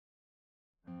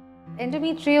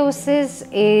Endometriosis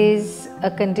is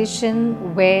a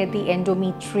condition where the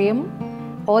endometrium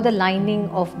or the lining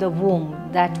of the womb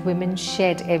that women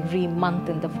shed every month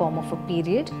in the form of a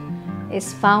period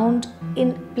is found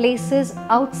in places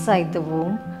outside the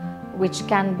womb, which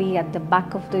can be at the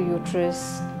back of the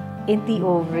uterus, in the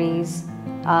ovaries,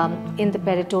 in the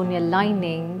peritoneal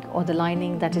lining or the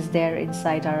lining that is there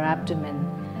inside our abdomen.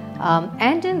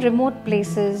 And in remote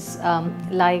places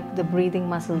like the breathing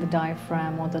muscle, the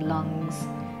diaphragm or the lungs,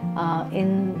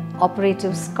 in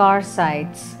operative scar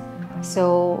sites.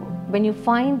 So when you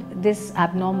find this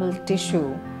abnormal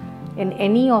tissue in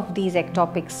any of these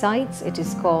ectopic sites, it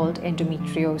is called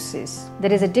endometriosis.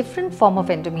 There is a different form of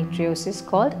endometriosis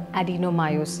called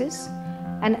adenomyosis.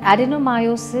 And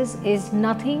adenomyosis is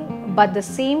nothing but the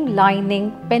same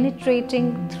lining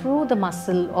penetrating through the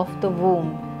muscle of the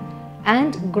womb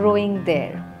and growing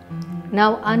there.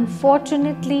 Now,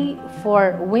 unfortunately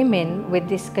for women with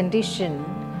this condition,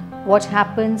 what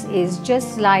happens is,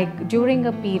 just like during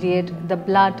a period, the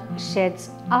blood sheds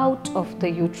out of the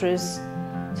uterus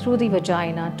through the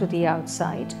vagina to the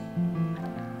outside.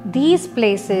 These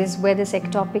places where this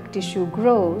ectopic tissue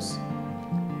grows,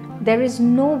 there is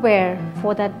nowhere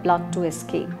for that blood to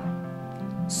escape.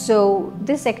 So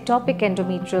this ectopic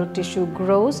endometrial tissue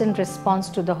grows in response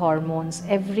to the hormones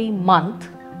every month,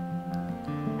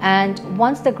 and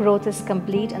once the growth is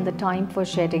complete and the time for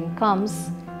shedding comes,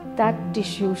 that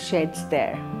tissue sheds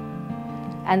there,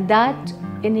 and that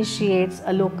initiates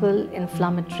a local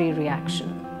inflammatory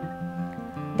reaction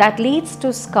that leads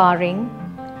to scarring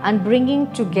and bringing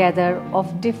together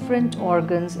of different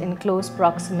organs in close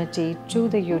proximity to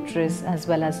the uterus as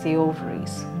well as the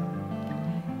ovaries.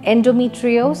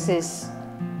 Endometriosis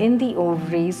in the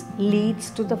ovaries leads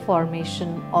to the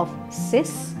formation of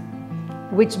cysts,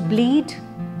 which bleed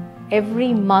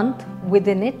every month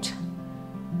within it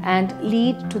and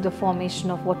lead to the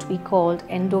formation of what we call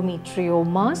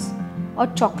endometriomas or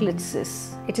chocolate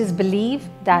cysts. It is believed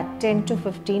that 10 to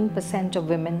 15% of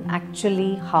women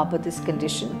actually harbor this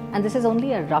condition, and this is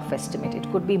only a rough estimate.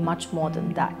 It could be much more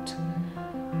than that.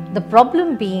 The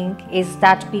problem being is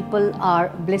that people are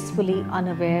blissfully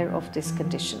unaware of this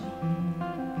condition.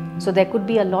 So there could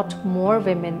be a lot more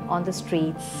women on the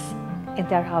streets, in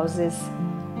their houses,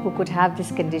 who could have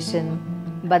this condition,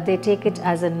 but they take it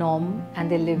as a norm and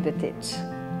they live with it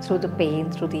through the pain,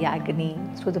 through the agony,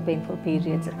 through the painful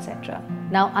periods, etc.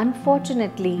 Now,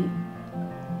 unfortunately,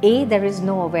 A, there is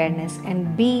no awareness,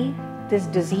 and B, this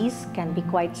disease can be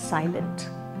quite silent.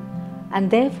 And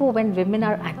therefore, when women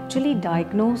are actually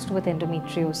diagnosed with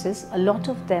endometriosis, a lot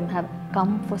of them have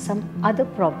come for some other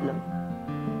problem.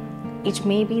 It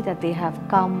may be that they have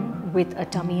come with a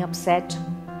tummy upset.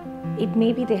 It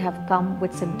may be they have come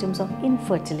with symptoms of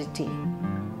infertility.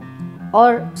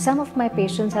 Or some of my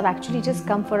patients have actually just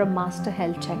come for a master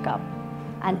health checkup,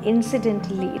 and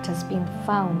incidentally it has been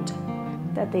found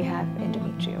that they have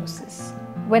endometriosis.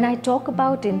 When I talk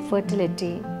about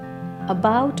infertility,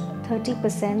 about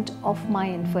 30% of my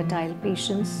infertile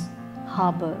patients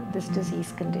harbor this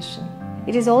disease condition.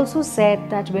 It is also said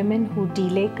that women who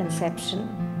delay conception,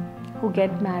 who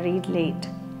get married late,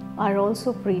 are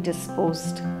also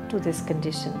predisposed to this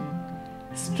condition.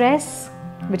 Stress,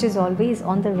 which is always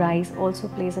on the rise, also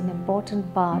plays an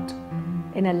important part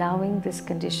in allowing this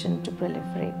condition to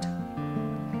proliferate.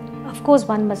 Of course,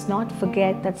 one must not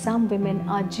forget that some women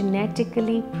are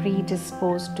genetically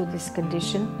predisposed to this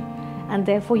condition, and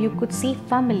therefore you could see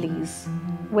families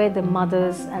where the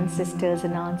mothers and sisters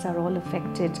and aunts are all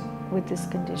affected with this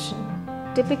condition.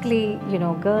 Typically,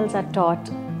 girls are taught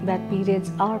that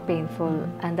periods are painful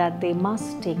and that they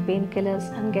must take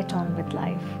painkillers and get on with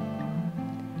life.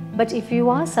 But if you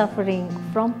are suffering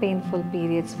from painful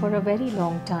periods for a very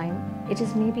long time, it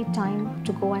is maybe time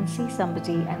to go and see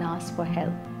somebody and ask for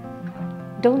help.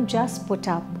 Don't just put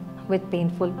up with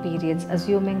painful periods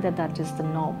assuming that that is the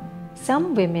norm.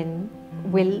 Some women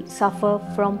will suffer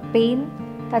from pain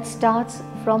that starts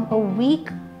from a week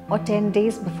or 10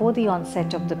 days before the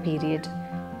onset of the period,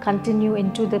 continue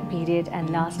into the period and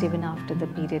last even after the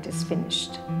period is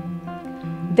finished.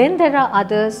 Then there are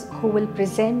others who will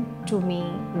present to me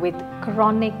with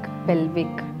chronic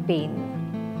pelvic pain,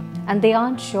 and they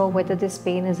aren't sure whether this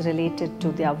pain is related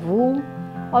to their womb,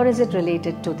 or is it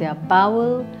related to their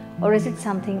bowel, or is it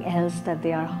something else that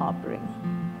they are harboring.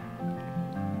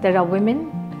 There are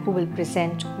women who will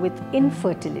present with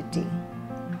infertility,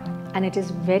 and it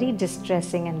is very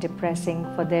distressing and depressing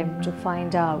for them to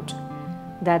find out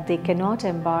that they cannot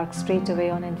embark straight away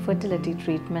on infertility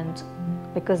treatment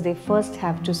because they first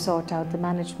have to sort out the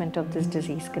management of this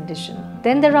disease condition.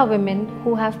 Then there are women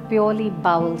who have purely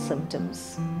bowel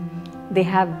symptoms. they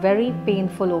have very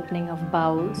painful opening of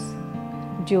bowels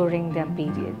during their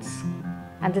periods,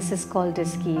 and this is called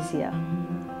dyschezia.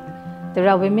 There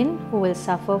are women who will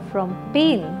suffer from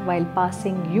pain while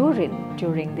passing urine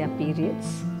during their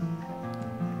periods.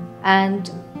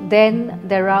 And then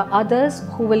there are others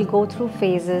who will go through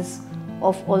phases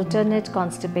of alternate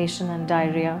constipation and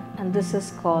diarrhea, and this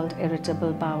is called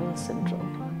irritable bowel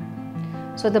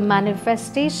syndrome. So the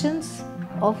manifestations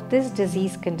of this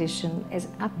disease condition is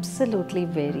absolutely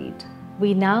varied.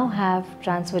 We now have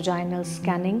transvaginal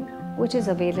scanning, which is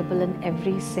available in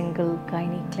every single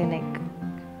gynae clinic,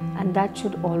 and that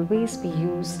should always be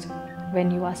used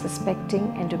when you are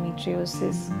suspecting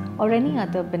endometriosis or any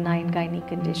other benign gynae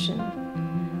condition.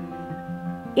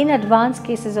 In advanced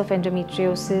cases of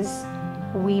endometriosis,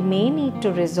 we may need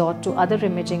to resort to other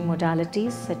imaging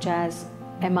modalities such as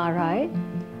MRI,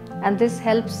 and this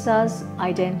helps us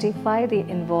identify the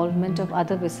involvement of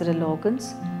other visceral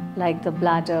organs like the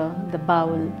bladder, the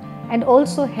bowel, and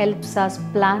also helps us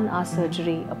plan our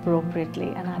surgery appropriately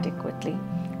and adequately,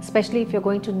 especially if you're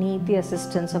going to need the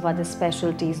assistance of other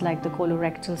specialties like the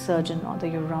colorectal surgeon or the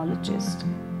urologist.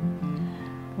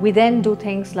 We then do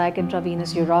things like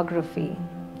intravenous urography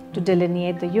to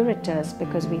delineate the ureters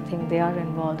because we think they are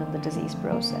involved in the disease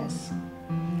process.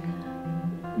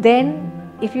 Then,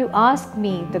 if you ask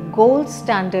me, the gold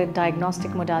standard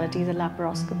diagnostic modality is a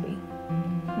laparoscopy,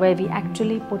 where we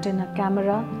actually put in a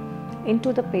camera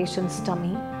into the patient's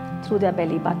tummy through their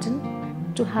belly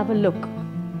button to have a look.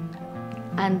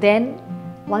 And then,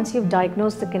 once you've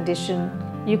diagnosed the condition,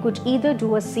 you could either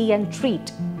do a see and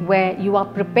treat, where you are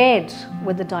prepared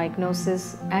with the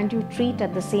diagnosis and you treat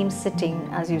at the same sitting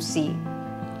as you see.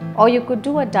 Or you could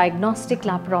do a diagnostic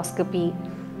laparoscopy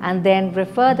and then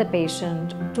refer the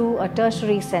patient to a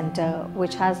tertiary center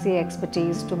which has the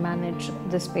expertise to manage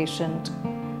this patient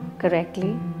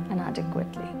correctly and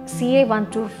adequately.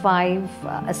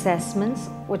 CA-125 assessments,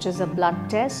 which is a blood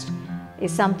test,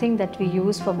 is something that we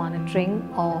use for monitoring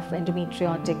of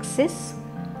endometriotic cysts,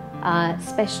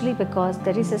 especially because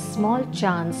there is a small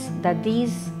chance that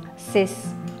these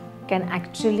cysts can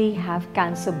actually have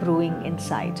cancer brewing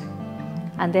inside.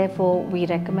 And therefore, we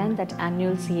recommend that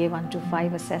annual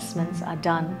CA-125 assessments are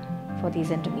done for these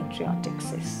endometriotic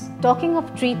cysts. Talking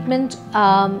of treatment,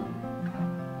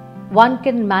 one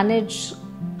can manage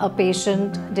a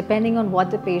patient depending on what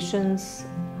the patient's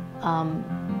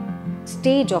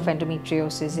stage of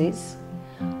endometriosis is,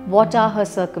 what are her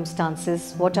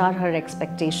circumstances, what are her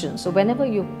expectations. So whenever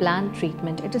you plan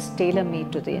treatment, it is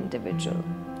tailor-made to the individual.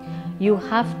 You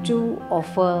have to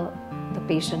offer the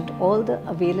patient all the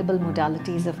available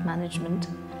modalities of management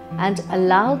and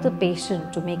allow the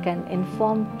patient to make an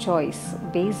informed choice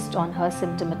based on her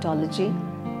symptomatology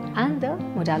and the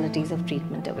modalities of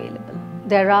treatment available.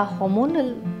 There are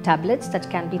hormonal tablets that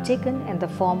can be taken in the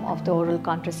form of the oral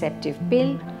contraceptive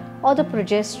pill or the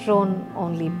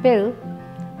progesterone-only pill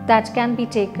that can be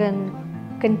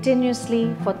taken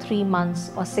continuously for 3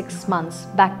 months or 6 months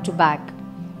back to back,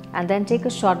 and then take a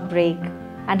short break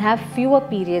and have fewer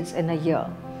periods in a year,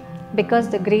 because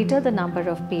the greater the number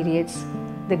of periods,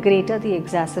 the greater the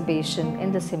exacerbation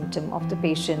in the symptom of the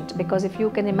patient. Because if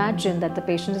you can imagine that the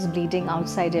patient is bleeding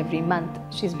outside every month,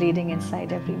 she's bleeding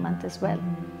inside every month as well.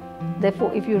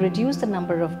 Therefore, if you reduce the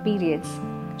number of periods,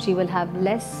 she will have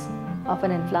less of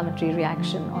an inflammatory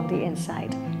reaction on the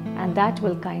inside, and that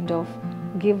will kind of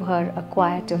give her a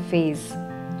quieter phase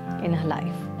in her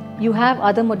life. You have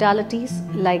other modalities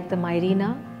like the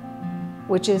Mirena,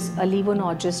 which is a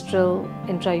levonorgestrel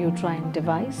intrauterine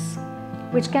device,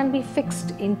 which can be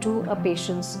fixed into a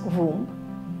patient's womb,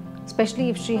 especially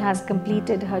if she has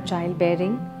completed her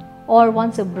childbearing or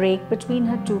wants a break between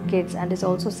her 2 kids and is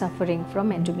also suffering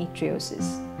from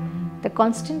endometriosis. The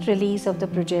constant release of the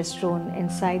progesterone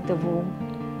inside the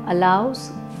womb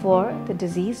allows for the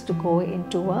disease to go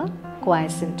into a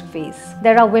quiescent phase.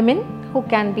 There are women who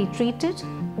can be treated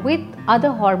with other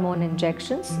hormone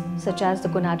injections such as the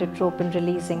gonadotropin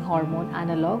releasing hormone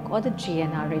analog or the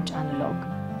GnRH analog.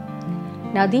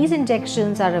 Now these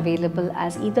injections are available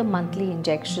as either monthly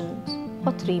injections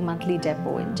or 3 monthly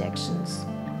depot injections.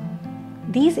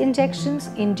 These injections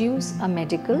induce a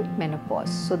medical menopause,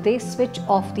 so they switch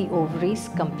off the ovaries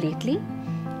completely,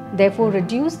 therefore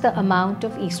reduce the amount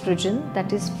of estrogen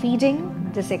that is feeding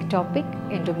this ectopic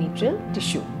endometrial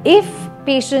tissue. If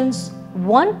patients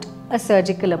want a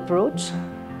surgical approach,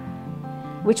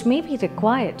 which may be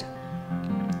required,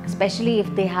 especially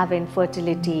if they have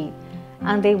infertility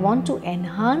and they want to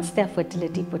enhance their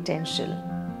fertility potential,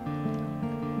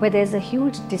 where there's a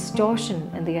huge distortion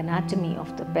in the anatomy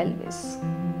of the pelvis,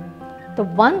 the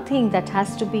one thing that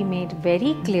has to be made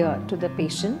very clear to the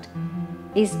patient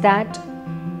is that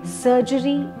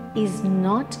surgery is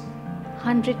not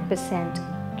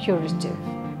 100% curative.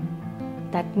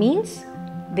 That means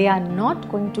they are not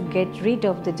going to get rid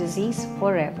of the disease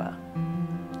forever.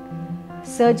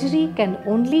 Surgery can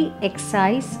only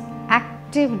excise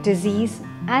active disease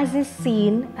as is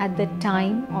seen at the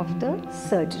time of the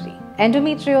surgery.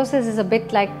 Endometriosis is a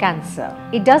bit like cancer.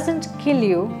 It doesn't kill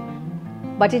you,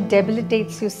 but it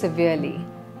debilitates you severely,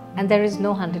 and there is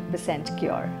no 100%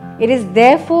 cure. It is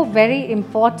therefore very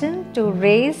important to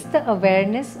raise the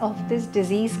awareness of this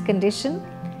disease condition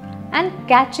and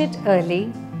catch it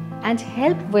early and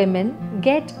help women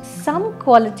get some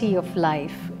quality of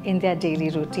life in their daily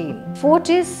routine.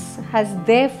 Fortis has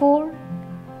therefore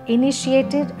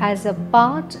initiated as a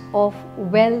part of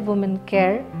Well Woman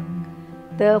Care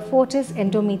the Fortis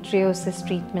Endometriosis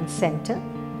Treatment Center.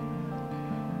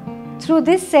 Through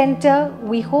this center,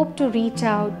 we hope to reach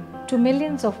out to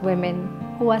millions of women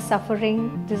who are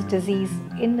suffering this disease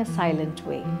in a silent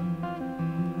way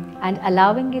and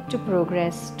allowing it to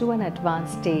progress to an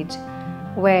advanced stage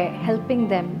where helping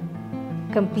them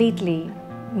completely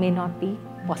may not be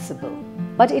possible.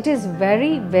 But it is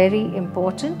very, very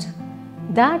important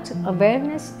that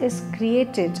awareness is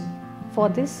created for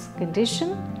this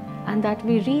condition and that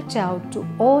we reach out to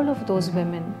all of those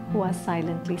women who are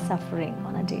silently suffering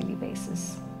on a daily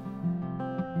basis.